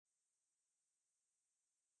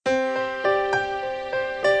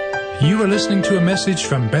You are listening to a message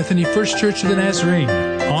from Bethany First Church of the Nazarene,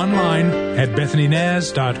 online at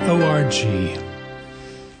bethanynaz.org.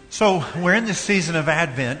 So we're in this season of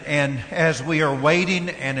Advent, and as we are waiting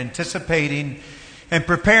and anticipating and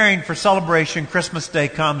preparing for celebration, Christmas Day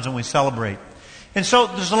comes and we celebrate. And so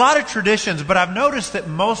there's a lot of traditions, but I've noticed that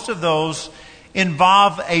most of those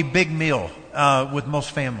involve a big meal with most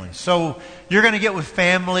families. So you're going to get with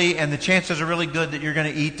family, and the chances are really good that you're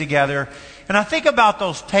going to eat together. And I think about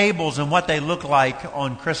those tables and what they look like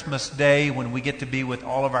on Christmas Day when we get to be with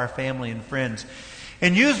all of our family and friends.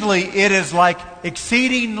 And usually it is like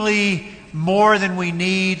exceedingly more than we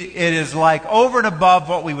need. It is like over and above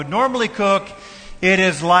what we would normally cook. It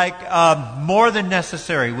is like more than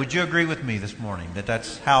necessary. Would you agree with me this morning that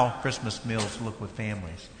that's how Christmas meals look with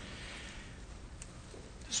families?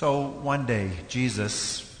 So one day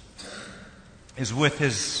Jesus is with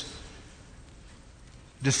his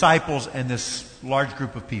disciples and this large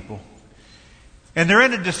group of people. And they're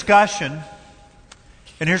in a discussion.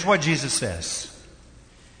 And here's what Jesus says.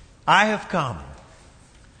 I have come.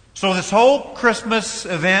 So this whole Christmas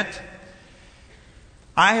event,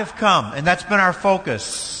 I have come. And that's been our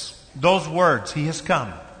focus. Those words, He has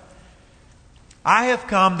come. I have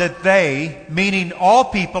come that they, meaning all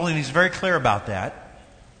people, and He's very clear about that.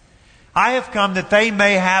 I have come that they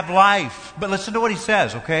may have life. But listen to what He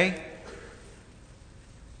says, okay?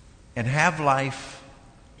 And have life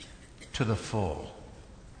to the full.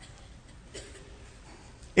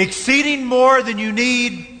 Exceeding more than you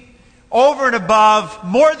need, over and above,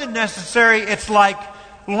 more than necessary. It's like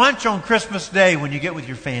lunch on Christmas Day when you get with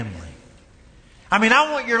your family. I mean,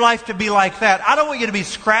 I want your life to be like that. I don't want you to be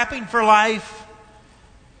scrapping for life.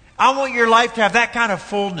 I want your life to have that kind of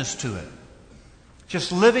fullness to it.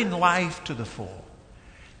 Just living life to the full.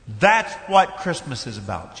 That's what Christmas is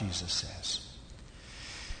about, Jesus says.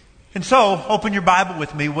 And so, open your Bible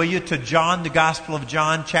with me, will you, to John, the Gospel of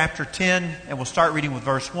John, chapter 10, and we'll start reading with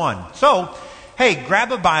verse 1. So, hey,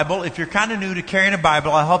 grab a Bible. If you're kind of new to carrying a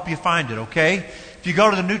Bible, I'll help you find it, okay? If you go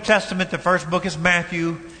to the New Testament, the first book is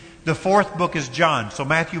Matthew, the fourth book is John. So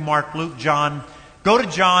Matthew, Mark, Luke, John. Go to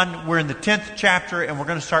John. We're in the 10th chapter, and we're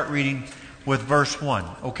going to start reading with verse 1,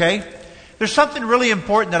 okay? There's something really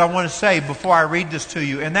important that I want to say before I read this to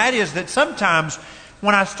you, and that is that sometimes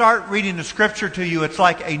when I start reading the Scripture to you, it's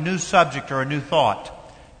like a new subject or a new thought.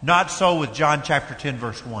 Not so with John chapter 10,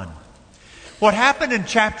 verse 1. What happened in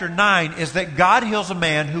chapter 9 is that God heals a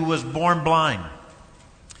man who was born blind.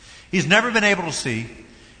 He's never been able to see,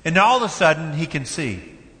 and all of a sudden he can see.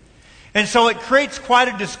 And so it creates quite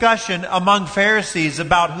a discussion among Pharisees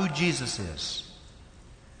about who Jesus is.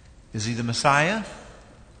 Is He the Messiah?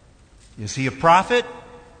 Is He a prophet?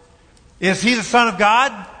 Is He the Son of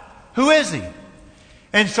God? Who is He?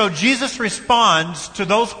 And so Jesus responds to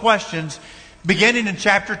those questions beginning in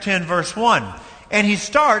chapter 10, verse 1. And He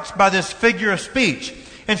starts by this figure of speech.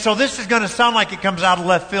 And so this is going to sound like it comes out of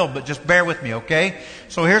left field, but just bear with me, okay?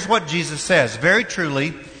 So here's what Jesus says. Very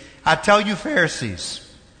truly, I tell you,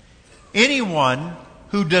 Pharisees, anyone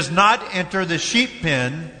who does not enter the sheep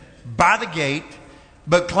pen by the gate,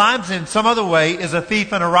 but climbs in some other way, is a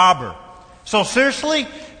thief and a robber. So seriously,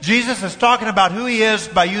 Jesus is talking about who He is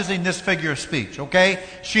by using this figure of speech, okay?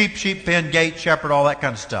 Sheep, sheep pen, gate, shepherd, all that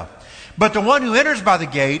kind of stuff. But the one who enters by the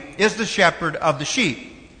gate is the shepherd of the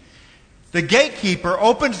sheep. The gatekeeper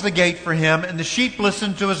opens the gate for him, and the sheep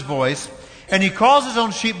listen to his voice, and he calls his own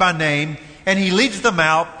sheep by name, and he leads them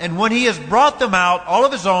out. And when he has brought them out, all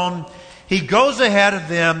of his own, he goes ahead of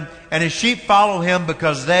them, and his sheep follow him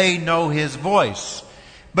because they know his voice.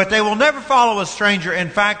 But they will never follow a stranger. In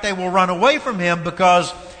fact, they will run away from him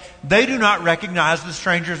because they do not recognize the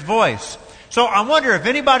stranger's voice. So I wonder if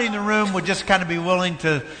anybody in the room would just kind of be willing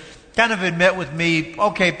to kind of admit with me,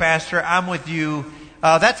 okay, Pastor, I'm with you.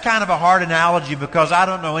 That's kind of a hard analogy because I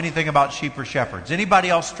don't know anything about sheep or shepherds. Anybody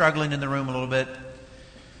else struggling in the room a little bit?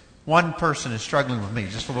 One person is struggling with me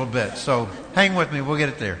just a little bit. So hang with me. We'll get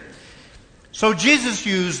it there. So Jesus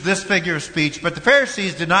used this figure of speech, but the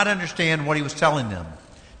Pharisees did not understand what He was telling them.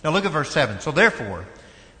 Now look at verse 7. So therefore,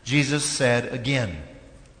 Jesus said again.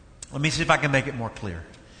 Let me see if I can make it more clear.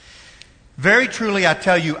 Very truly I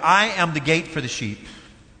tell you, I am the gate for the sheep.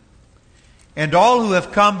 And all who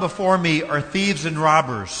have come before me are thieves and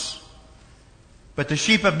robbers. But the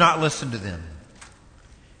sheep have not listened to them.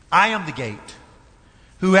 I am the gate.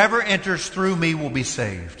 Whoever enters through me will be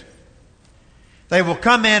saved. They will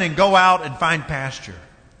come in and go out and find pasture.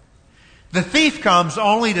 The thief comes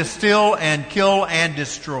only to steal and kill and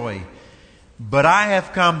destroy. But I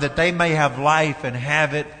have come that they may have life and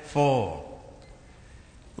have it full.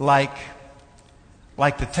 Like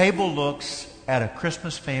the table looks at a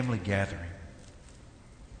Christmas family gathering.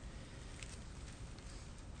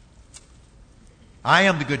 I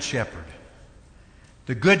am the good shepherd.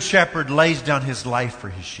 The good shepherd lays down his life for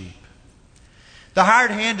his sheep. The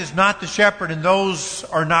hired hand is not the shepherd, and those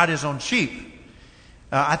are not his own sheep.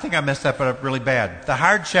 I think I messed that up really bad. The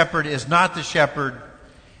hired shepherd is not the shepherd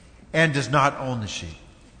and does not own the sheep.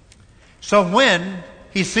 So when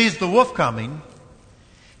he sees the wolf coming,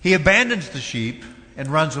 he abandons the sheep and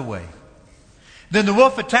runs away. Then the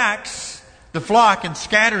wolf attacks the flock and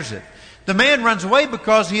scatters it. The man runs away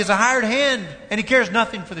because he is a hired hand and he cares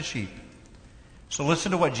nothing for the sheep. So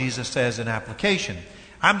listen to what Jesus says in application.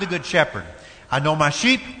 I'm the good shepherd. I know my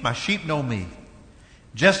sheep know me.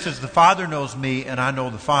 Just as the Father knows me and I know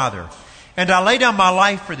the Father. And I lay down my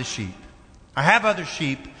life for the sheep. I have other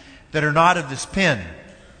sheep that are not of this pen.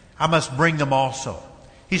 I must bring them also.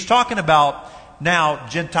 He's talking about now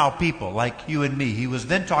Gentile people like you and me. He was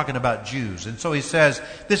then talking about Jews. And so he says,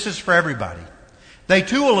 this is for everybody. They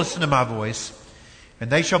too will listen to my voice, and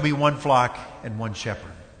they shall be one flock and one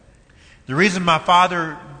shepherd. The reason my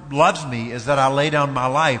Father loves me is that I lay down my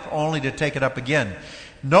life only to take it up again.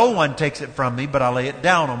 No one takes it from me, but I lay it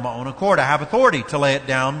down on my own accord. I have authority to lay it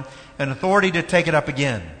down and authority to take it up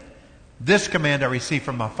again. This command I received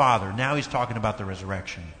from my Father. Now he's talking about the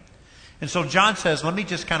resurrection. And so John says, let me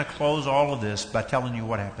just kind of close all of this by telling you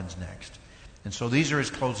what happens next. And so these are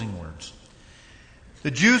his closing words.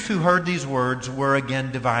 The Jews who heard these words were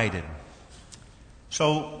again divided.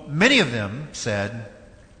 So many of them said,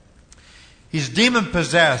 he's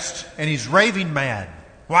demon-possessed and he's raving mad.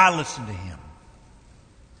 Why listen to him?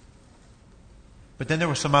 But then there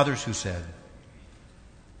were some others who said,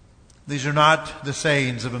 these are not the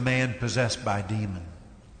sayings of a man possessed by a demon.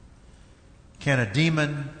 Can a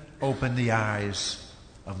demon open the eyes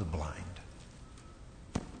of the blind?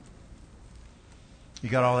 You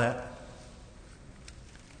got all that?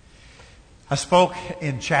 I spoke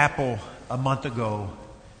in chapel a month ago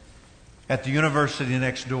at the university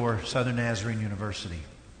next door, Southern Nazarene University.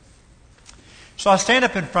 So I stand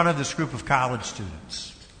up in front of this group of college students.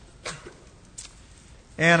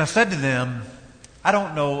 And I said to them, I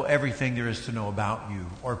don't know everything there is to know about you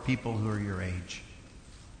or people who are your age.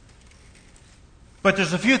 But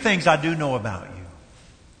there's a few things I do know about you.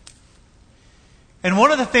 And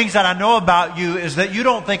one of the things that I know about you is that you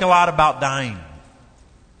don't think a lot about dying.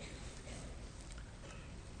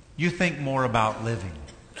 You think more about living.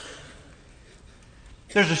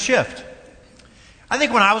 There's a shift. I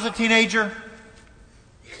think when I was a teenager,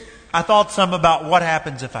 I thought some about what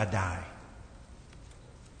happens if I die.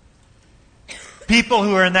 People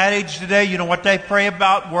who are in that age today, you know what they pray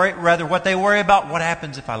about? What they worry about, what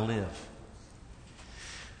happens if I live?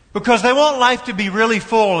 Because they want life to be really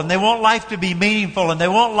full, and they want life to be meaningful, and they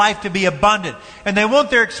want life to be abundant, and they want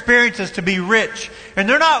their experiences to be rich. And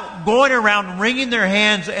they're not going around wringing their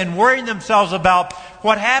hands and worrying themselves about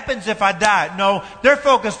what happens if I die. No, they're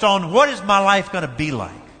focused on what is my life going to be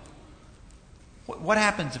like? What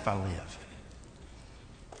happens if I live?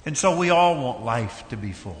 And so we all want life to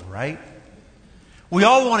be full, right? We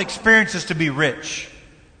all want experiences to be rich.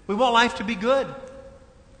 We want life to be good.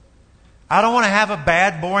 I don't want to have a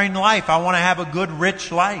bad, boring life. I want to have a good,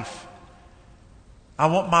 rich life. I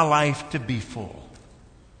want my life to be full.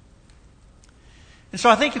 And so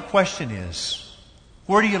I think the question is,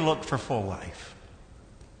 where do you look for full life?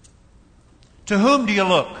 To whom do you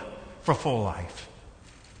look for full life?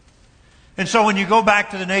 And so when you go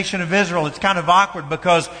back to the nation of Israel, it's kind of awkward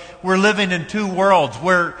because we're living in two worlds.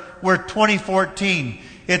 We're 2014.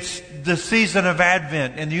 It's the season of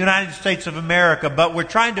Advent in the United States of America, but we're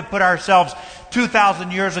trying to put ourselves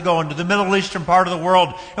 2,000 years ago into the Middle Eastern part of the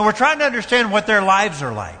world, and we're trying to understand what their lives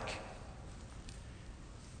are like.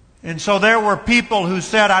 And so there were people who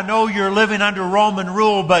said, I know you're living under Roman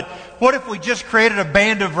rule, but what if we just created a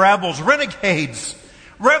band of rebels, renegades,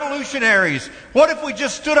 revolutionaries? What if we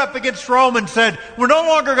just stood up against Rome and said, we're no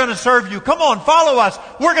longer going to serve you. Come on, follow us.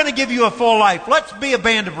 We're going to give you a full life. Let's be a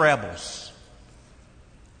band of rebels.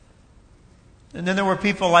 And then there were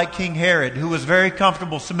people like King Herod, who was very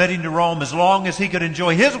comfortable submitting to Rome as long as he could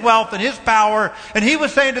enjoy his wealth and his power. And he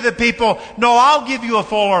was saying to the people, no, I'll give you a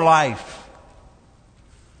fuller life.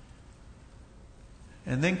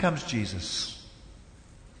 And then comes Jesus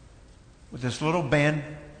with this little band,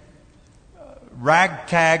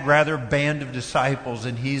 ragtag band of disciples,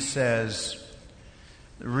 and he says,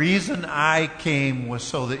 the reason I came was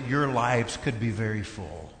so that your lives could be very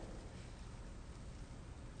full.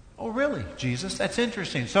 Oh, really, Jesus? That's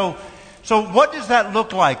interesting. So what does that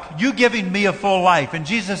look like? You giving me a full life. And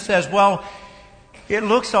Jesus says, well, it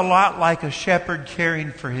looks a lot like a shepherd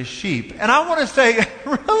caring for his sheep. And I want to say,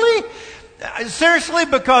 really? Seriously,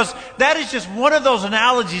 because that is just one of those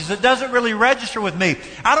analogies that doesn't really register with me.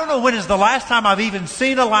 I don't know when is the last time I've even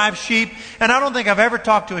seen a live sheep, and I don't think I've ever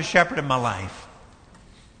talked to a shepherd in my life.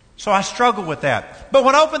 So I struggle with that. But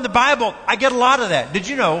when I open the Bible, I get a lot of that. Did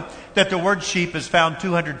you know that the word sheep is found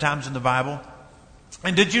 200 times in the Bible?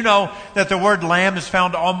 And did you know that the word lamb is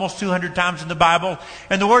found almost 200 times in the Bible?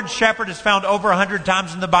 And the word shepherd is found over 100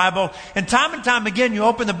 times in the Bible. And time again, you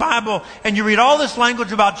open the Bible and you read all this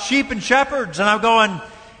language about sheep and shepherds. And I'm going,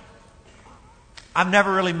 I've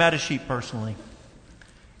never really met a sheep personally.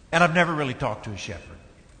 And I've never really talked to a shepherd.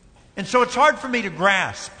 And so it's hard for me to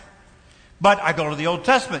grasp. But I go to the Old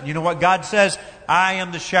Testament. You know what God says? I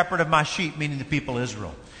am the shepherd of my sheep, meaning the people of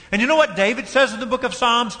Israel. And you know what David says in the book of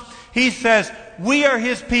Psalms? He says, we are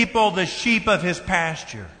his people, the sheep of his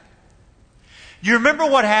pasture. Do you remember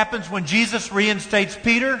what happens when Jesus reinstates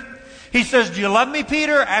Peter? He says, do you love me,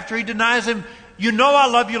 Peter? After he denies him, you know I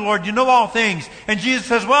love you, Lord. You know all things. And Jesus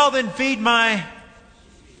says, well, then feed my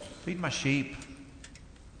sheep.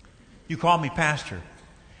 You call me pastor.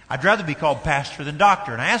 I'd rather be called pastor than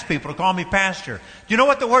doctor. And I ask people to call me pastor. Do you know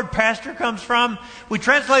what the word pastor comes from? We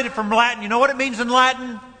translate it from Latin. You know what it means in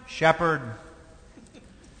Latin? Shepherd.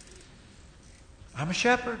 I'm a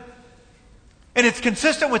shepherd. And it's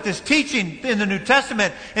consistent with this teaching in the New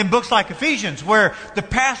Testament in books like Ephesians, where the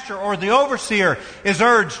pastor or the overseer is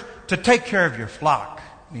urged to take care of your flock,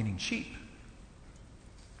 meaning sheep.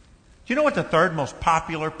 Do you know what the third most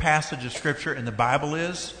popular passage of Scripture in the Bible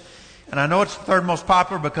is? And I know it's the third most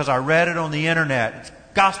popular because I read it on the internet. It's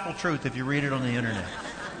gospel truth if you read it on the internet.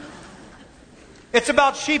 It's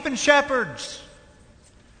about sheep and shepherds.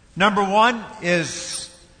 Number one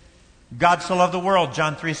is God so loved the world,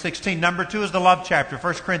 John 3:16. Number two is the love chapter,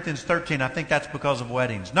 1 Corinthians 13. I think that's because of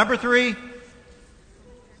weddings. Number three,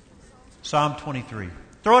 Psalm 23.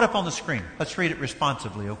 Throw it up on the screen. Let's read it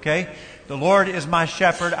responsively, okay? The Lord is my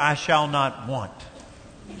shepherd, I shall not want.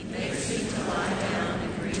 He makes me to lie down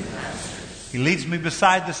in green pastures. He leads me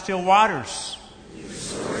beside the still waters. He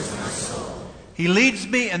restores my soul. He leads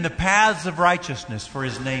me in the paths of righteousness for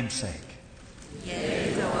his name's sake.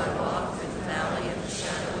 Yea, though I walk through the valley of the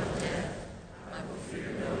shadow of death, I will fear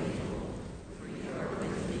no evil, for you are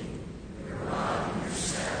with me. Your rod and your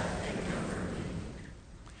staff, they comfort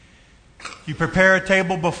me. You prepare a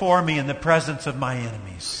table before me in the presence of my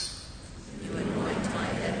enemies. You anoint my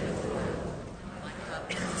head with oil, my cup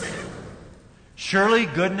runs over. Surely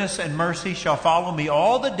goodness and mercy shall follow me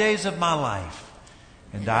all the days of my life,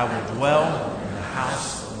 and I will dwell in the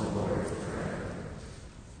house of the Lord forever.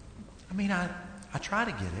 I mean, I try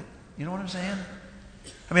to get it. You know what I'm saying?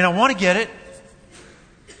 I mean, I want to get it.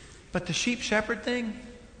 But the sheep shepherd thing?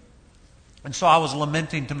 And so I was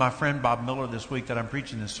lamenting to my friend Bob Miller this week that I'm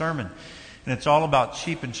preaching this sermon. And it's all about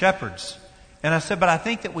sheep and shepherds. And I said, but I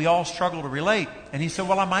think that we all struggle to relate. And he said,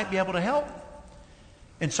 well, I might be able to help.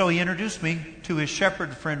 And so he introduced me to his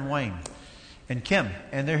shepherd friend Wayne and Kim.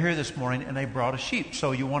 And they're here this morning and they brought a sheep.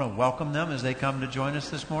 So you want to welcome them as they come to join us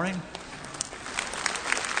this morning?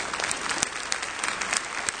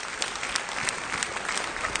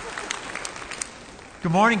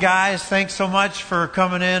 Good morning, guys. Thanks so much for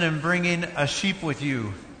coming in and bringing a sheep with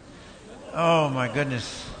you. Oh, my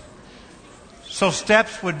goodness. So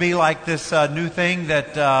steps would be like this new thing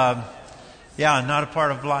that, not a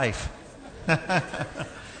part of life. Well,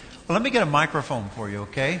 let me get a microphone for you,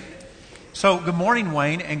 okay? So good morning,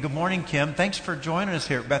 Wayne, and good morning, Kim. Thanks for joining us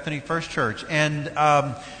here at Bethany First Church. And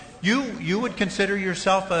you would consider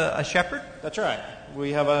yourself a shepherd? That's right.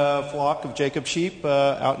 We have a flock of Jacob sheep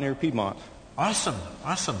out near Piedmont.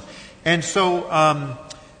 Awesome. And so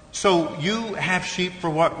you have sheep for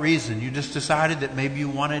what reason? You just decided that maybe you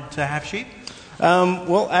wanted to have sheep?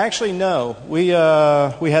 Well, actually, no. We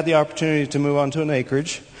had the opportunity to move onto an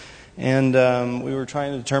acreage, and we were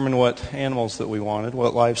trying to determine what animals that we wanted,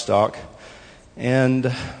 what livestock.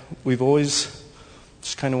 And we've always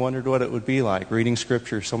just kind of wondered what it would be like, reading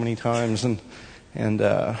Scripture so many times and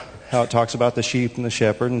how it talks about the sheep and the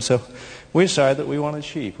shepherd. And so we decided that we wanted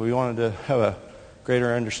sheep. We wanted to have a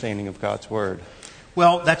greater understanding of God's Word.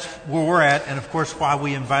 Well, that's where we're at, and of course why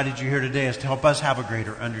we invited you here today is to help us have a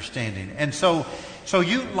greater understanding. And so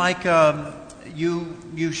you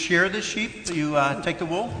you shear the sheep? You take the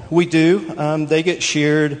wool? We do. They get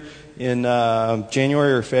sheared in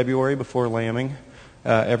January or February before lambing.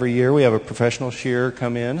 Every year we have a professional shearer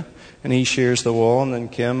come in, and he shears the wool, and then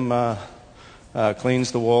Kim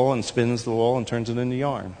cleans the wool and spins the wool and turns it into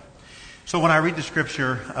yarn. So when I read the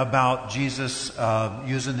Scripture about Jesus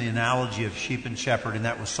using the analogy of sheep and shepherd, and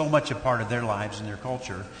that was so much a part of their lives and their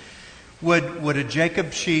culture, would a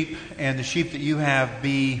Jacob sheep and the sheep that you have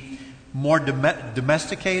be more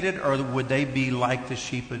domesticated, or would they be like the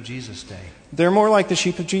sheep of Jesus' day? They're more like the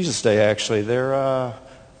sheep of Jesus' day, actually. They're a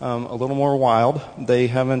little more wild.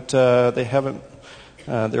 Their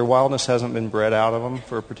wildness hasn't been bred out of them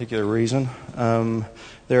for a particular reason.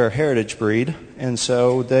 They're a heritage breed, and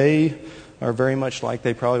so they are very much like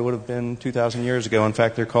they probably would have been 2,000 years ago. In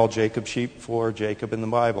fact, they're called Jacob sheep for Jacob in the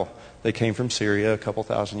Bible. They came from Syria a couple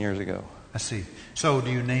thousand years ago. I see. So do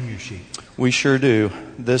you name your sheep? We sure do.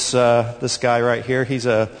 This guy right here, he's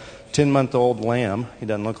a 10-month-old lamb. He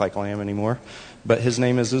doesn't look like a lamb anymore, but his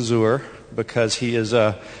name is Azur because he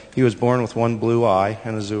was born with one blue eye,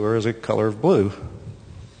 and Azur is a color of blue.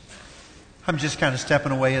 I'm just kind of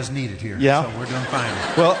stepping away as needed here. Yeah. So we're doing fine.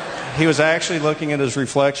 Well, he was actually looking at his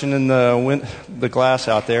reflection in the glass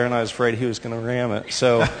out there, and I was afraid he was going to ram it.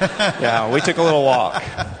 So, yeah, we took a little walk.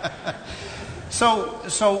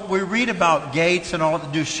 So we read about gates and all.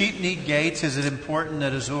 Do sheep need gates? Is it important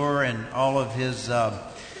that Azur and all of his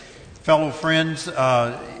fellow friends, do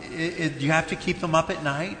you have to keep them up at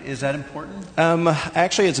night? Is that important?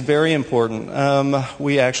 Actually, it's very important.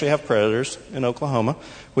 We actually have predators in Oklahoma,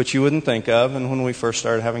 which you wouldn't think of. And when we first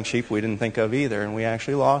started having sheep, we didn't think of either. And we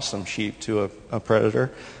actually lost some sheep to a predator.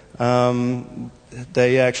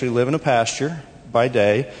 They actually live in a pasture by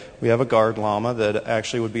day. We have a guard llama that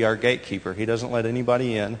actually would be our gatekeeper. He doesn't let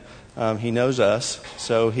anybody in. He knows us,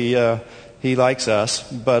 so he likes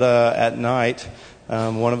us. But at night,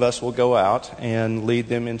 one of us will go out and lead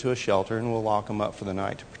them into a shelter, and we'll lock them up for the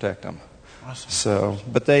night to protect them. Awesome.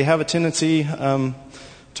 But they have a tendency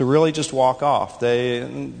to really just walk off.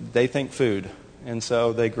 They think food, and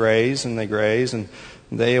so they graze, and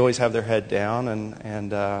they always have their head down,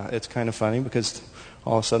 and it's kind of funny because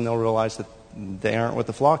all of a sudden they'll realize that they aren't with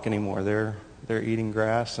the flock anymore. They're eating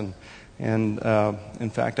grass, and in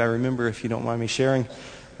fact, I remember, if you don't mind me sharing,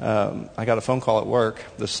 I got a phone call at work.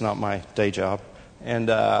 This is not my day job. And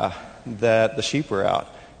that the sheep were out,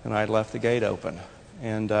 and I had left the gate open,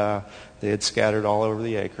 and they had scattered all over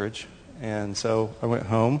the acreage. And so I went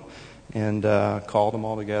home and called them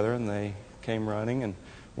all together, and they came running and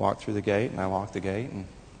walked through the gate, and I locked the gate, and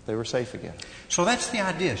they were safe again. So that's the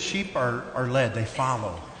idea. Sheep are led; they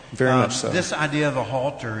follow. Very much so. This idea of a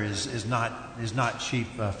halter is not sheep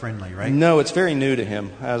friendly, right? No, it's very new to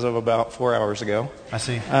him as of about 4 hours ago. I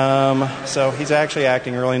see. So he's actually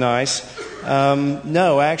acting really nice.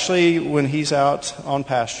 No, actually, when he's out on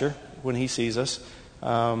pasture, when he sees us,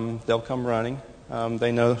 they'll come running.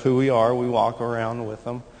 They know who we are. We walk around with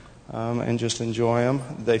them and just enjoy them.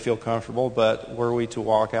 They feel comfortable, but were we to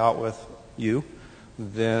walk out with you,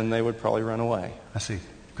 then they would probably run away. I see.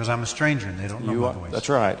 Because I'm a stranger and they don't know my voice. That's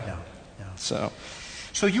right. Yeah.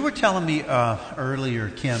 So you were telling me earlier,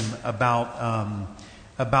 Kim, about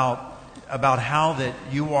how that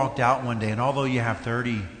you walked out one day, and although you have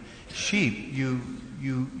 30 sheep, you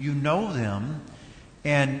know them,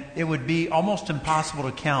 and it would be almost impossible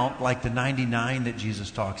to count like the 99 that Jesus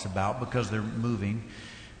talks about because they're moving.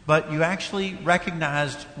 But you actually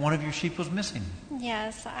recognized one of your sheep was missing.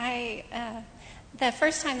 Yes, the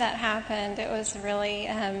first time that happened, it was a really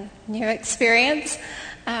new experience.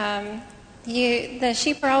 The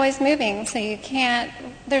sheep are always moving, so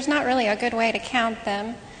there's not really a good way to count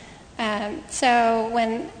them. So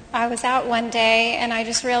when I was out one day and I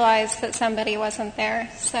just realized that somebody wasn't there.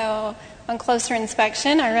 So on closer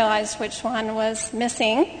inspection, I realized which one was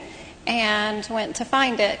missing and went to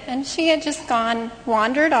find it. And she had just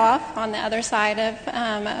wandered off on the other side of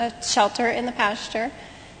a shelter in the pasture.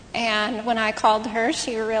 And when I called her,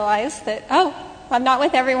 she realized that, I'm not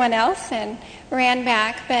with everyone else, and ran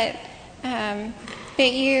back. But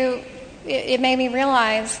it made me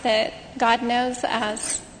realize that God knows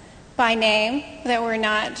us by name, that we're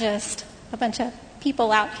not just a bunch of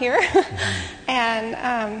people out here, and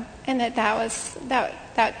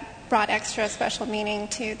that brought extra special meaning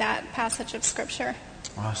to that passage of Scripture.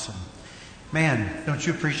 Awesome. Man, don't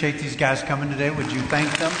you appreciate these guys coming today? Would you thank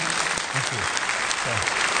them? Thank you.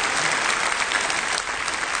 Okay.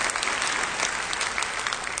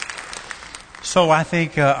 So I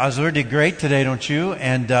think Azur did great today, don't you?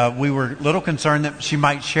 And we were a little concerned that she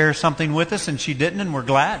might share something with us, and she didn't, and we're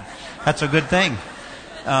glad. That's a good thing.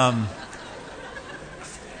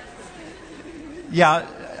 Yeah,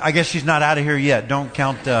 I guess she's not out of here yet. Don't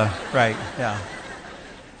count, right, yeah.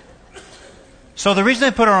 So the reason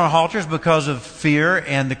they put her on a halter is because of fear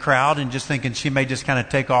and the crowd, and just thinking she may just kind of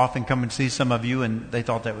take off and come and see some of you, and they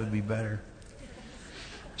thought that would be better.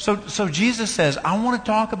 So Jesus says, I want to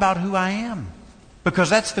talk about who I am.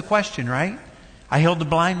 Because that's the question, right? I healed the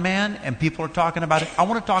blind man, and people are talking about it. I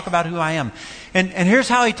want to talk about who I am. And here's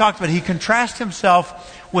how he talks about it. He contrasts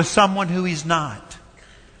himself with someone who he's not.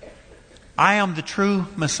 I am the true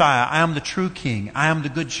Messiah. I am the true King. I am the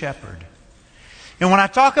Good Shepherd. And when I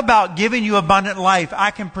talk about giving you abundant life, I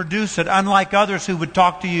can produce it, unlike others who would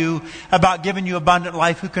talk to you about giving you abundant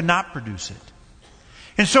life who cannot produce it.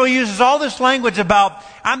 And so he uses all this language about,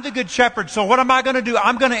 I'm the Good Shepherd, so what am I going to do?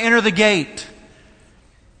 I'm going to enter the gate.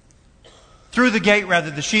 Through the gate, rather,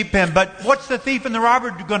 the sheep pen. But what's the thief and the robber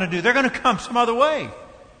going to do? They're going to come some other way.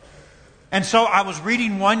 And so I was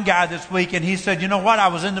reading one guy this week, and he said, you know what? I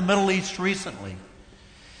was in the Middle East recently.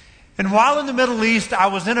 And while in the Middle East, I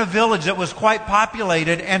was in a village that was quite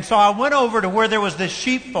populated, and so I went over to where there was this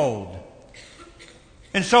sheepfold.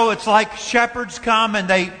 And so it's like shepherds come and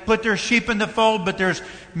they put their sheep in the fold, but there's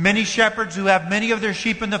many shepherds who have many of their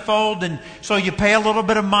sheep in the fold, and so you pay a little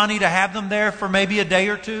bit of money to have them there for maybe a day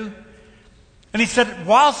or two. And he said,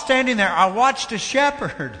 while standing there, I watched a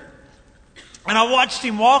shepherd, and I watched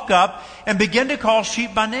him walk up and begin to call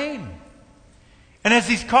sheep by name. And as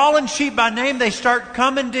he's calling sheep by name, they start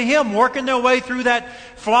coming to him, working their way through that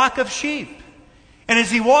flock of sheep. And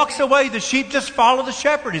as he walks away, the sheep just follow the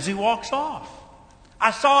shepherd as he walks off.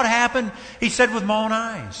 I saw it happen, he said, with my own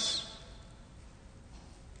eyes.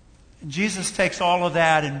 And Jesus takes all of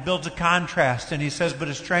that and builds a contrast, and he says, but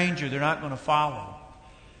a stranger, they're not going to follow.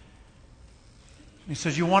 He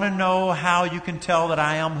says, you want to know how you can tell that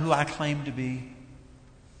I am who I claim to be?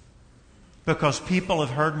 Because people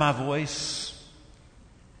have heard my voice,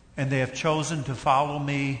 and they have chosen to follow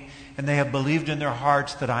me, and they have believed in their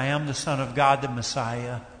hearts that I am the Son of God, the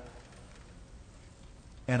Messiah,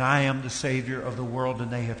 and I am the Savior of the world,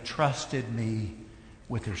 and they have trusted me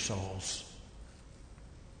with their souls.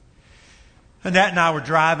 Annette and I were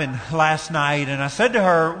driving last night, and I said to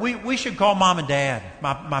her, we should call Mom and Dad,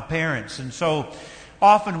 my parents. And so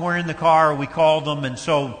often we're in the car, we call them, and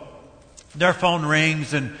so their phone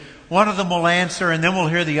rings, and one of them will answer, and then we'll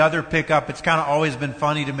hear the other pick up. It's kind of always been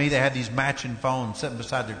funny to me. They have these matching phones sitting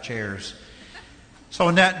beside their chairs. So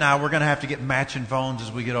Annette and I, we're going to have to get matching phones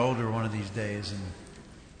as we get older one of these days. And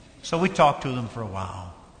so we talked to them for a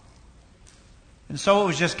while. And so it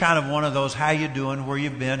was just kind of one of those, how you doing, where you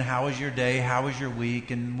been, how was your day, how was your week,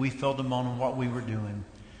 and we filled them on what we were doing.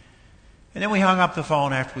 And then we hung up the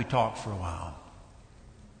phone after we talked for a while.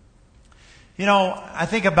 You know, I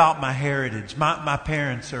think about my heritage. My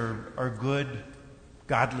parents are good,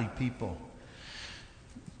 godly people.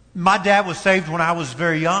 My dad was saved when I was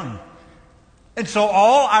very young. And so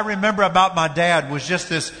all I remember about my dad was just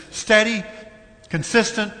this steady,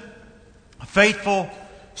 consistent, faithful,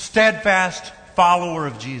 steadfast follower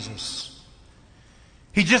of Jesus.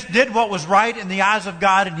 He just did what was right in the eyes of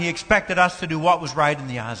God, and he expected us to do what was right in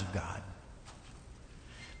the eyes of God.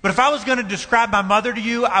 But if I was going to describe my mother to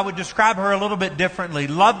you, I would describe her a little bit differently.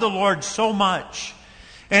 Loved the Lord so much.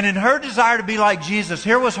 And in her desire to be like Jesus,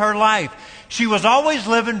 here was her life. She was always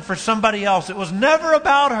living for somebody else. It was never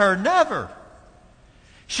about her, never.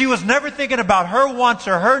 She was never thinking about her wants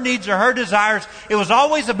or her needs or her desires. It was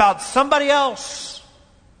always about somebody else.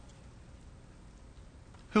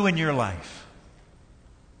 Who in your life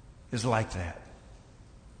is like that?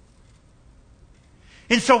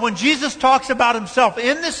 And so when Jesus talks about himself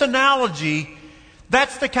in this analogy,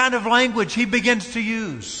 that's the kind of language he begins to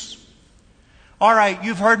use. All right,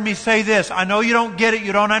 you've heard me say this. I know you don't get it,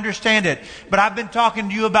 you don't understand it, but I've been talking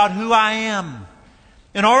to you about who I am.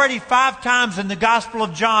 And already 5 times in the Gospel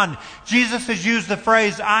of John, Jesus has used the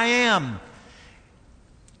phrase, I am.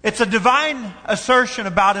 It's a divine assertion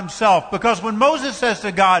about himself, because when Moses says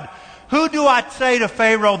to God, who do I say to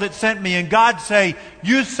Pharaoh that sent me? And God say,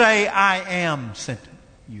 you say I am sent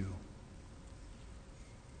you.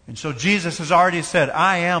 And so Jesus has already said,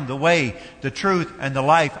 I am the way, the truth, and the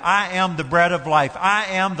life. I am the bread of life. I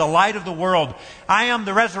am the light of the world. I am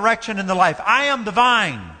the resurrection and the life. I am the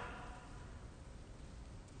vine.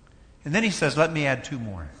 And then he says, let me add 2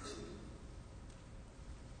 more.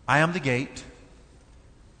 I am the gate,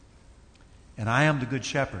 and I am the good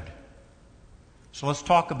shepherd. So let's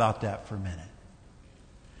talk about that for a minute.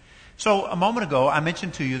 So a moment ago, I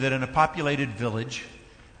mentioned to you that in a populated village,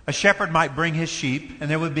 a shepherd might bring his sheep, and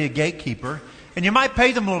there would be a gatekeeper, and you might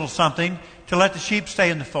pay them a little something to let the sheep stay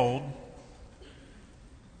in the fold.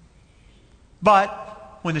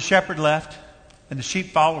 But when the shepherd left and the sheep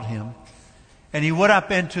followed him, and he went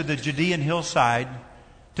up into the Judean hillside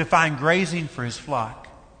to find grazing for his flock,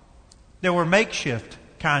 there were makeshift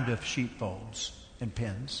kind of sheepfolds and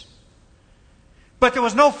pens. But there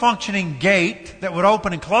was no functioning gate that would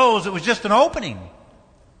open and close. It was just an opening.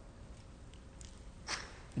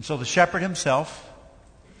 And so the shepherd himself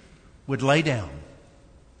would lay down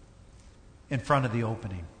in front of the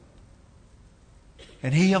opening.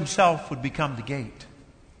 And he himself would become the gate.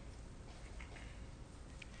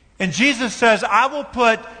 And Jesus says, I will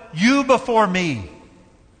put you before me.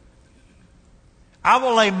 I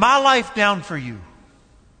will lay my life down for you.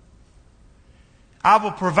 I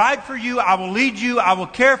will provide for you. I will lead you. I will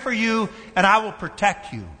care for you. And I will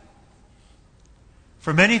protect you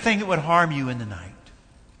from anything that would harm you in the night.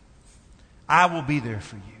 I will be there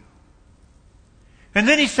for you. And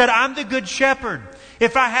then he said, I'm the good shepherd.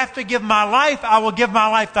 If I have to give my life, I will give my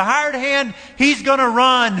life. The hired hand, he's going to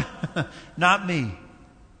run, not me.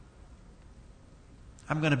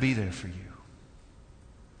 I'm going to be there for you.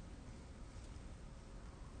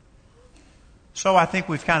 So I think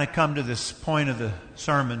we've kind of come to this point of the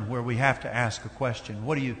sermon where we have to ask a question.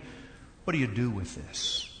 What do you do with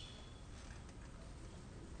this?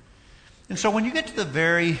 And so when you get to the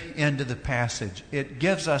very end of the passage, it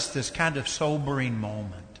gives us this kind of sobering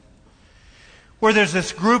moment where there's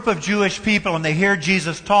this group of Jewish people and they hear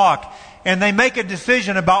Jesus talk and they make a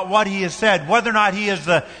decision about what he has said, whether or not he is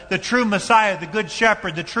the true Messiah, the good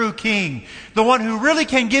shepherd, the true king, the one who really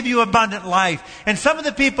can give you abundant life. And some of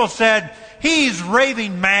the people said, he's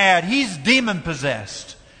raving mad, he's demon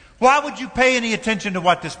possessed. Why would you pay any attention to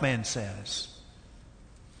what this man says?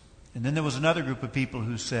 And then there was another group of people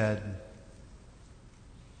who said,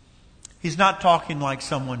 he's not talking like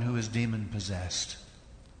someone who is demon-possessed.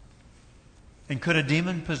 And could a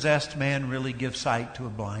demon-possessed man really give sight to a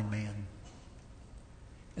blind man?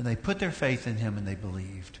 And they put their faith in him and they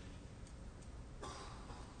believed.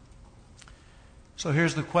 So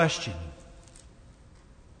here's the question.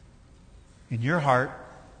 In your heart,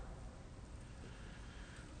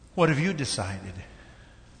 what have you decided?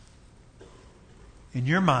 In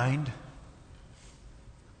your mind,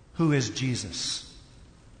 who is Jesus?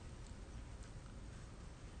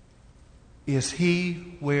 Is he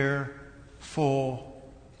where full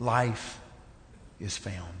life is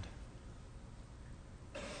found?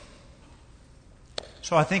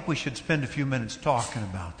 So I think we should spend a few minutes talking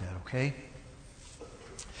about that, okay?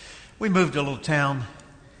 We moved to a little town,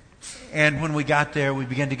 and when we got there, we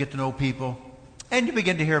began to get to know people, and you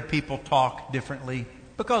begin to hear people talk differently,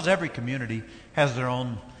 because every community has their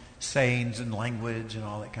own sayings and language and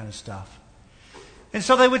all that kind of stuff. And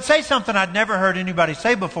so they would say something I'd never heard anybody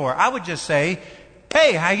say before. I would just say,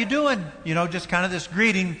 hey, how you doing? You know, just kind of this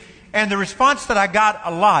greeting. And the response that I got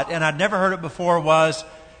a lot, and I'd never heard it before, was,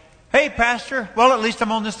 hey, Pastor, well, at least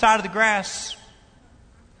I'm on this side of the grass.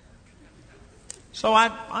 So I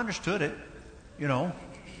understood it, you know.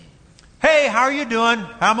 Hey, how are you doing?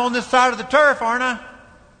 I'm on this side of the turf, aren't I?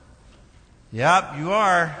 Yep, you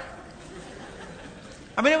are.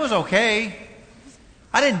 I mean, it was okay.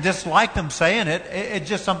 I didn't dislike them saying it. It's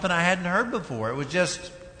just something I hadn't heard before. It was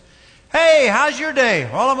just, hey, how's your day?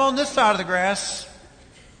 Well, I'm on this side of the grass.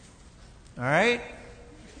 All right?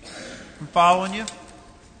 I'm following you.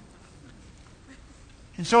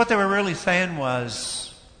 And so what they were really saying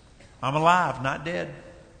was, I'm alive, not dead.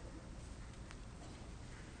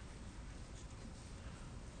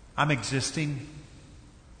 I'm existing.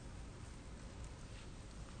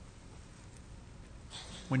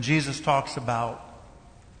 When Jesus talks about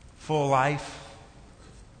full life,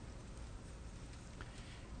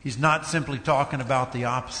 he's not simply talking about the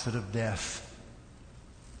opposite of death.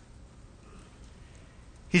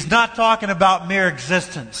 He's not talking about mere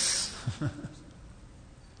existence.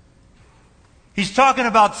 He's talking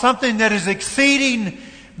about something that is exceeding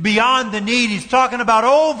beyond the need. He's talking about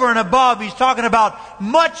over and above. He's talking about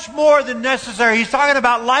much more than necessary. He's talking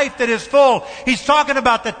about life that is full. He's talking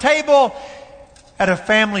about the table at a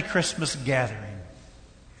family Christmas gathering.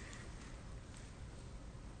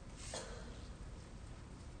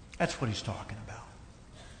 That's what he's talking about.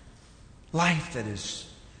 Life that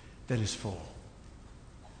is full.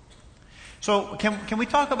 So can we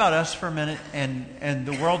talk about us for a minute and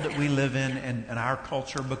the world that we live in and our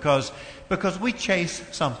culture? Because we chase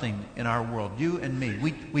something in our world. You and me.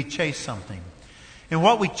 We chase something. And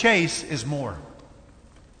what we chase is more.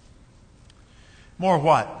 More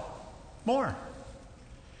what? More.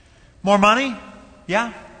 More money?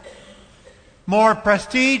 Yeah. More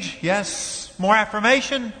prestige? Yes. More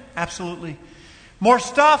affirmation? Absolutely. More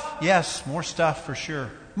stuff? Yes, more stuff for sure.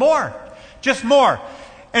 More. Just more.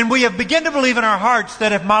 And we have begun to believe in our hearts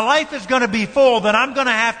that if my life is going to be full, then I'm going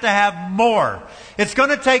to have more. It's going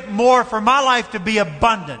to take more for my life to be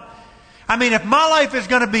abundant. I mean, if my life is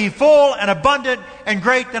going to be full and abundant and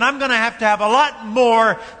great, then I'm going to have a lot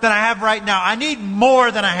more than I have right now. I need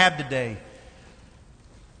more than I have today.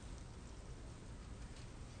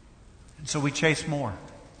 And so we chase more.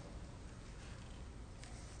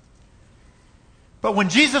 But when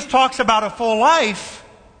Jesus talks about a full life,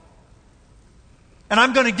 and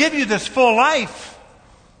I'm going to give you this full life,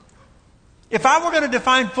 If I were going to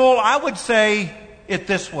define full, I would say it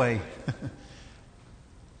this way.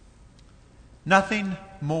 Nothing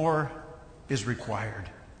more is required.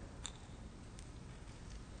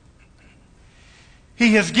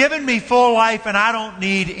 He has given me full life and I don't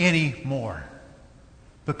need any more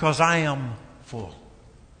because I am full.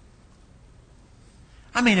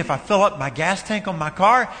 I mean, if I fill up my gas tank on my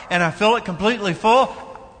car and I fill it completely full,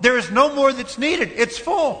 there is no more that's needed. It's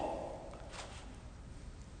full.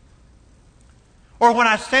 Or when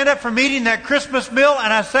I stand up from eating that Christmas meal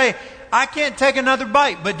and I say, I can't take another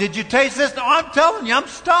bite, but did you taste this? No, I'm telling you, I'm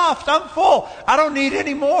stuffed. I'm full. I don't need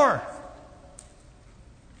any more.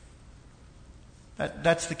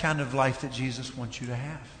 That's the kind of life that Jesus wants you to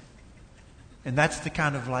have. And that's the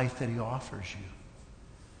kind of life that He offers you.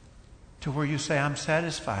 To where you say, I'm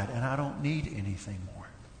satisfied and I don't need anything more.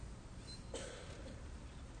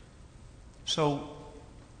 So,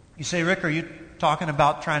 you say, Rick, are you talking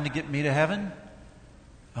about trying to get me to heaven?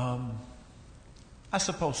 I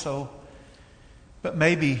suppose so. But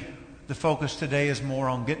maybe the focus today is more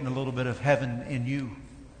on getting a little bit of heaven in you,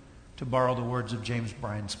 to borrow the words of James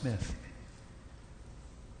Bryan Smith.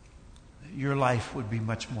 Your life would be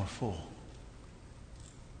much more full.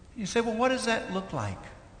 You say, well, what does that look like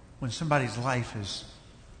when somebody's life is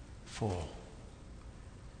full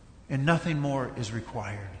and nothing more is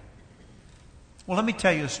required? Well, let me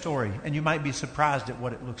tell you a story, and you might be surprised at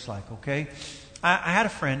what it looks like, okay? I had a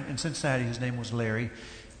friend in Cincinnati. His name was Larry.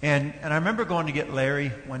 And I remember going to get Larry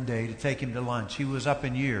one day to take him to lunch. He was up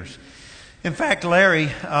in years. In fact, Larry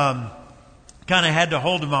kind of had to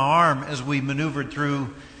hold my arm as we maneuvered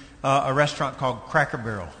through a restaurant called Cracker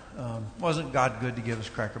Barrel. Wasn't God good to give us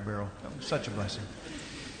Cracker Barrel? That was such a blessing.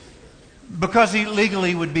 Because he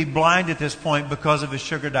legally would be blind at this point because of his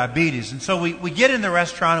sugar diabetes. And so we get in the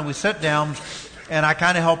restaurant and we sit down, and I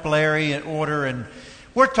kind of help Larry order, and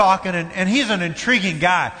we're talking, and he's an intriguing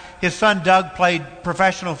guy. His son Doug played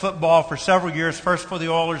professional football for several years, first for the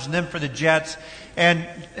Oilers and then for the Jets, and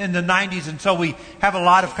in the 90s. And so we have a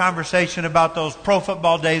lot of conversation about those pro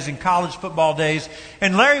football days and college football days.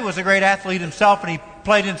 And Larry was a great athlete himself, and he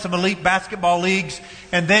played in some elite basketball leagues.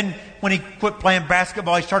 And then when he quit playing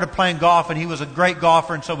basketball, he started playing golf, and he was a great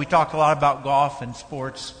golfer. And so we talked a lot about golf and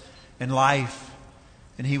sports and life,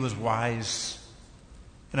 and he was wise.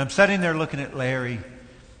 And I'm sitting there looking at Larry.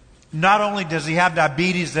 Not only does he have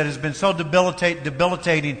diabetes that has been so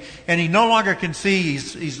debilitating, and he no longer can see,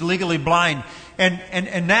 he's legally blind.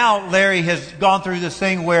 And now Larry has gone through this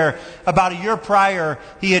thing where about a year prior,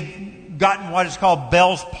 he had gotten what is called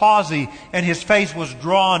Bell's palsy, and his face was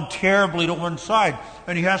drawn terribly to one side.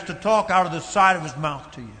 And he has to talk out of the side of his mouth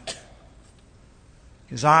to you.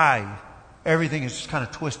 His eye, everything is just kind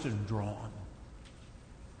of twisted and drawn.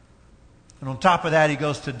 And on top of that, he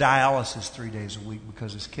goes to dialysis 3 days a week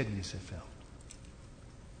because his kidneys have failed.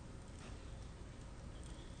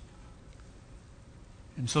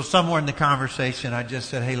 And so somewhere in the conversation, I just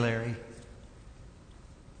said, hey, Larry.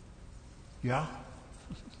 Yeah?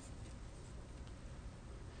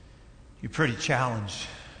 You're pretty challenged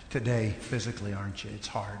today physically, aren't you? It's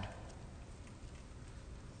hard.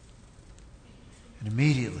 And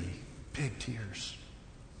immediately, big tears.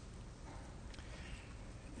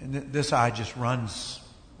 And this eye just runs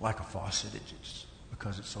like a faucet. It's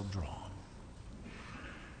because it's so drawn.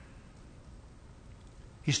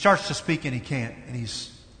 He starts to speak and he can't. And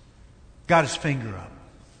he's got his finger up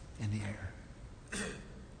in the air.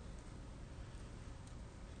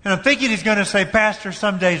 And I'm thinking he's going to say, Pastor,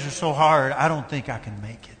 some days are so hard, I don't think I can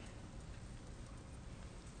make it.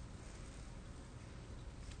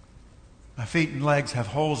 My feet and legs have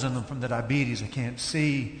holes in them from the diabetes. I can't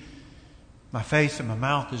see. My face and my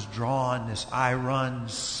mouth is drawn. This eye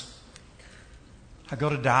runs. I go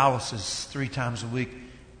to dialysis 3 times a week.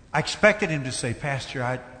 I expected him to say, Pastor,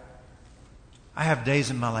 I have days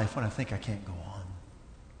in my life when I think I can't go on.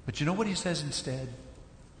 But you know what he says instead?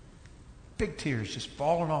 Big tears just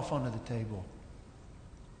falling off onto the table.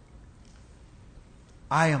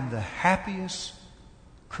 I am the happiest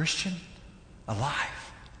Christian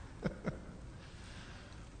alive.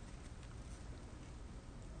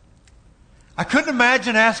 I couldn't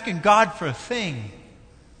imagine asking God for a thing.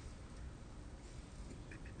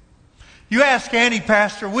 You ask Annie,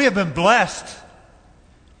 Pastor, we have been blessed.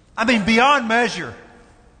 I mean, beyond measure.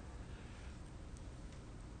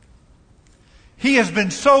 He has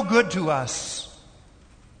been so good to us.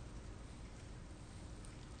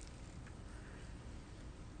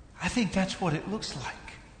 I think that's what it looks like.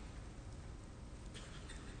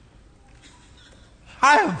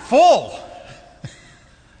 I am full.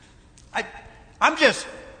 I'm just,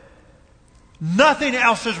 nothing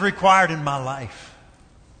else is required in my life.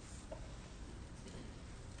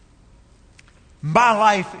 My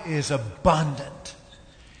life is abundant.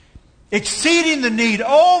 Exceeding the need,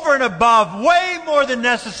 over and above, way more than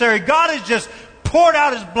necessary. God has just poured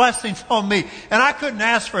out His blessings on me. And I couldn't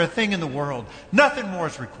ask for a thing in the world. Nothing more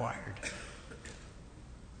is required.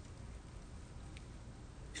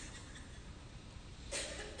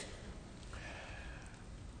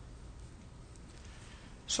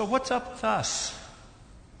 So what's up with us?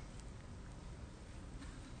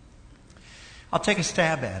 I'll take a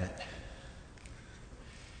stab at it.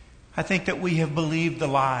 I think that we have believed the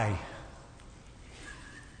lie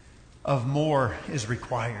of more is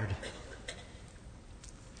required.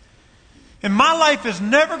 And my life is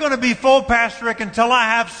never going to be full, Pastor Rick, until I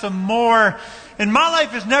have some more. And my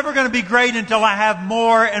life is never going to be great until I have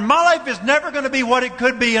more. And my life is never going to be what it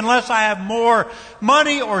could be unless I have more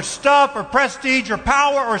money or stuff or prestige or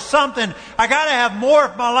power or something. I got to have more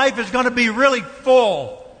if my life is going to be really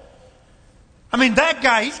full. I mean, that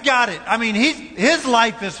guy, he's got it. I mean, his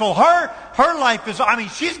life is full. Her life is,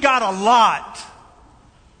 she's got a lot.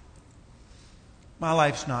 My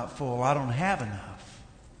life's not full. I don't have enough.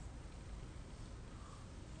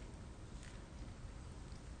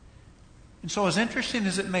 And so as interesting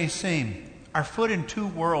as it may seem, our foot in two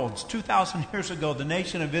worlds, 2,000 years ago, the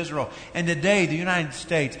nation of Israel, and today, the United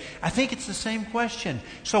States, I think it's the same question.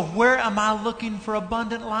 So where am I looking for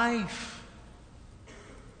abundant life?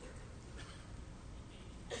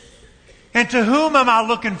 And to whom am I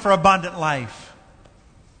looking for abundant life?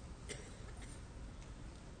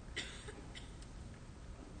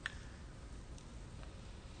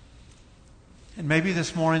 And maybe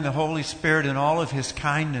this morning the Holy Spirit in all of His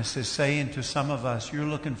kindness is saying to some of us, you're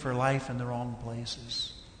looking for life in the wrong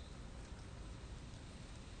places.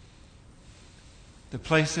 The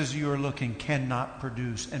places you are looking cannot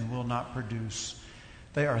produce and will not produce.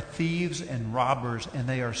 They are thieves and robbers, and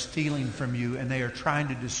they are stealing from you, and they are trying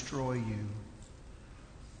to destroy you.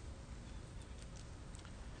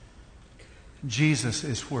 Jesus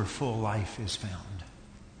is where full life is found.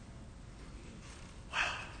 Wow.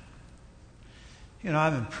 You know,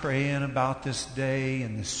 I've been praying about this day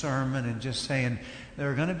and this sermon and just saying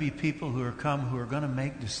there are going to be people who are going to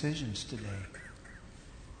make decisions today.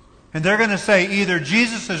 And they're going to say either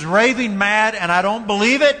Jesus is raving mad and I don't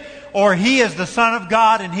believe it, or He is the Son of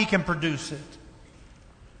God and He can produce it.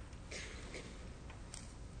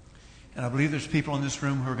 And I believe there's people in this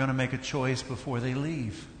room who are going to make a choice before they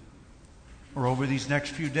leave. Or over these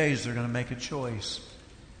next few days, they're going to make a choice.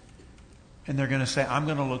 And they're going to say, I'm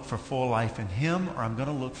going to look for full life in Him, or I'm going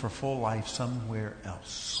to look for full life somewhere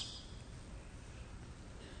else.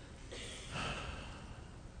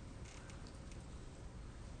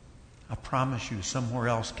 I promise you, somewhere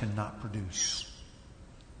else cannot produce.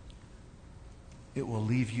 It will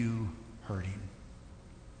leave you hurting.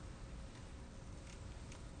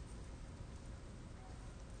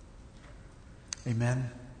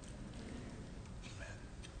 Amen? Amen.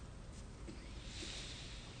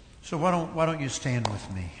 So why don't you stand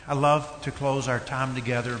with me? I love to close our time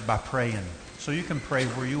together by praying. So you can pray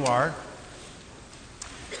where you are.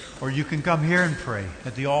 Or you can come here and pray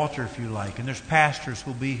at the altar if you like. And there's pastors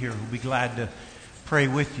who'll be here who'll be glad to pray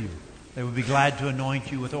with you. They will be glad to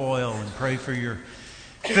anoint you with oil and pray for your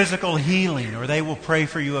physical healing. Or they will pray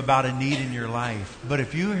for you about a need in your life. But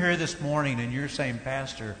if you're here this morning and you're saying,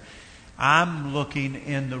 Pastor, I'm looking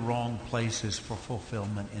in the wrong places for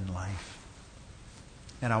fulfillment in life.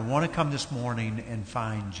 And I want to come this morning and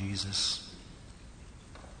find Jesus.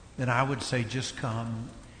 Then I would say just come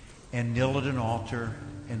and kneel at an altar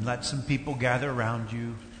and let some people gather around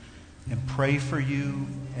you and pray for you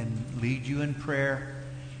and lead you in prayer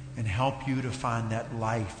and help you to find that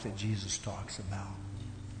life that Jesus talks about.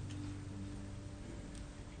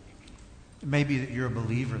 It may be that you're a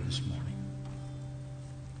believer this morning,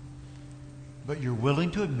 but you're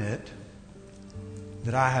willing to admit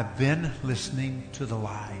that I have been listening to the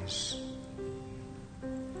lies.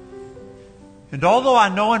 And although I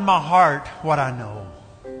know in my heart what I know,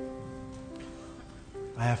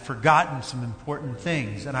 I have forgotten some important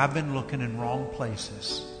things, and I've been looking in wrong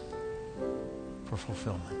places for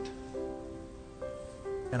fulfillment.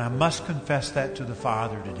 And I must confess that to the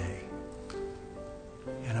Father today.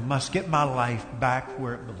 And I must get my life back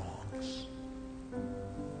where it belongs.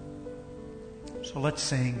 So let's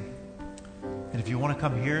sing. And if you want to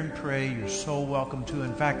come here and pray, you're so welcome to.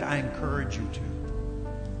 In fact, I encourage you to.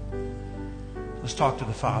 Let's talk to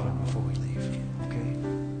the Father before we leave. Okay?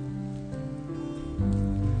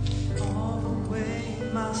 All the way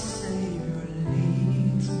my Savior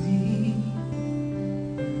leads me.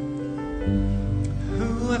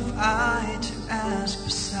 Who have I to ask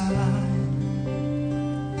beside?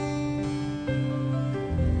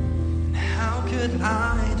 And how could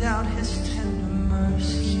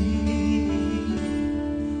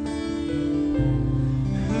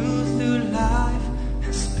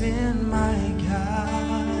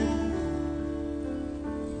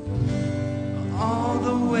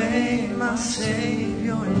my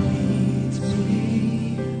Savior leads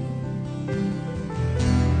me.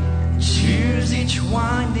 Cheers each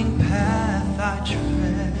winding path I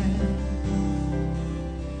tread,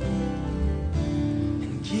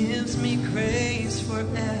 and gives me grace for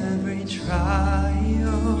every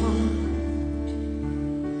trial,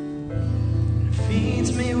 and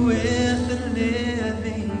feeds me with the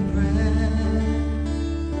living bread.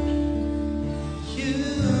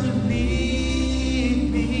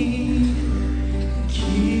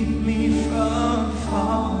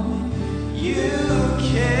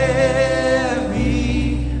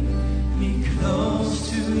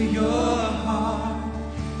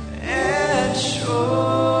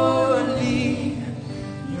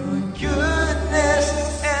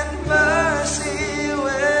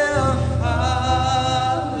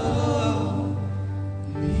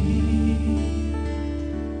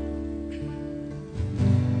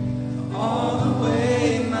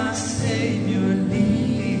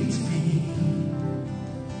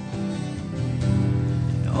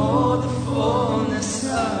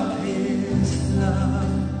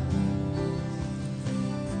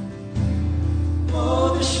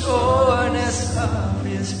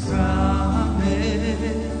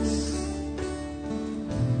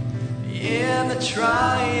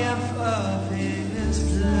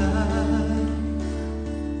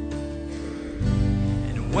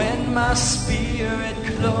 My spirit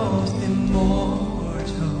clothed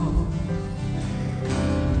immortal,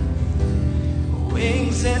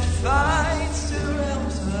 wings that flights to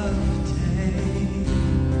realms of day.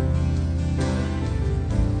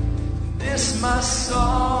 This my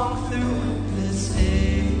song through endless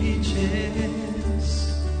ages.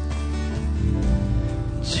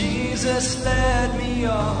 Jesus led me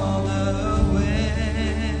all the way.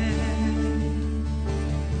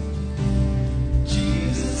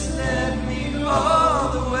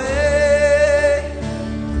 All the way,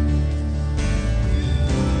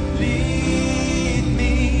 lead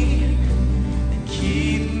me and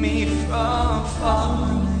keep me from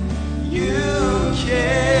falling. You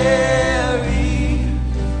carry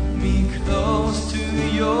me close to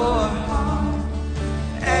your heart,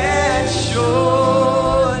 and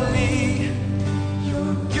surely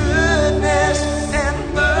your goodness and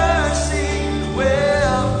mercy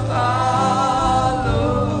will follow.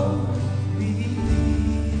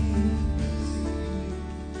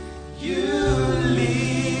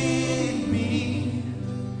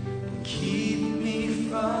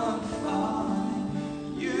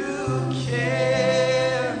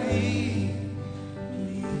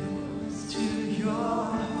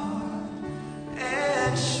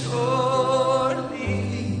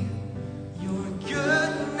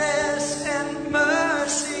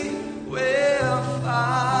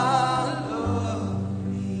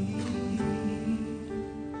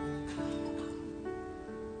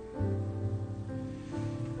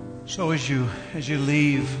 So as you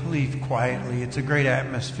leave quietly. It's a great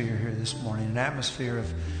atmosphere here this morning, an atmosphere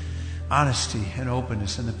of honesty and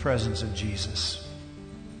openness in the presence of Jesus.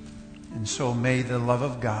 And so may the love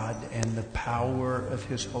of God and the power of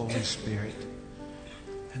His Holy Spirit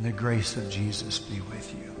and the grace of Jesus be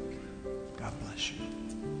with you. God bless you.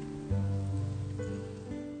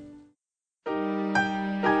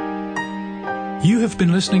 You have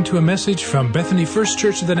been listening to a message from Bethany First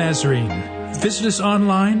Church of the Nazarene. Visit us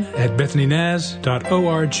online at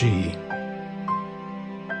bethanynaz.org.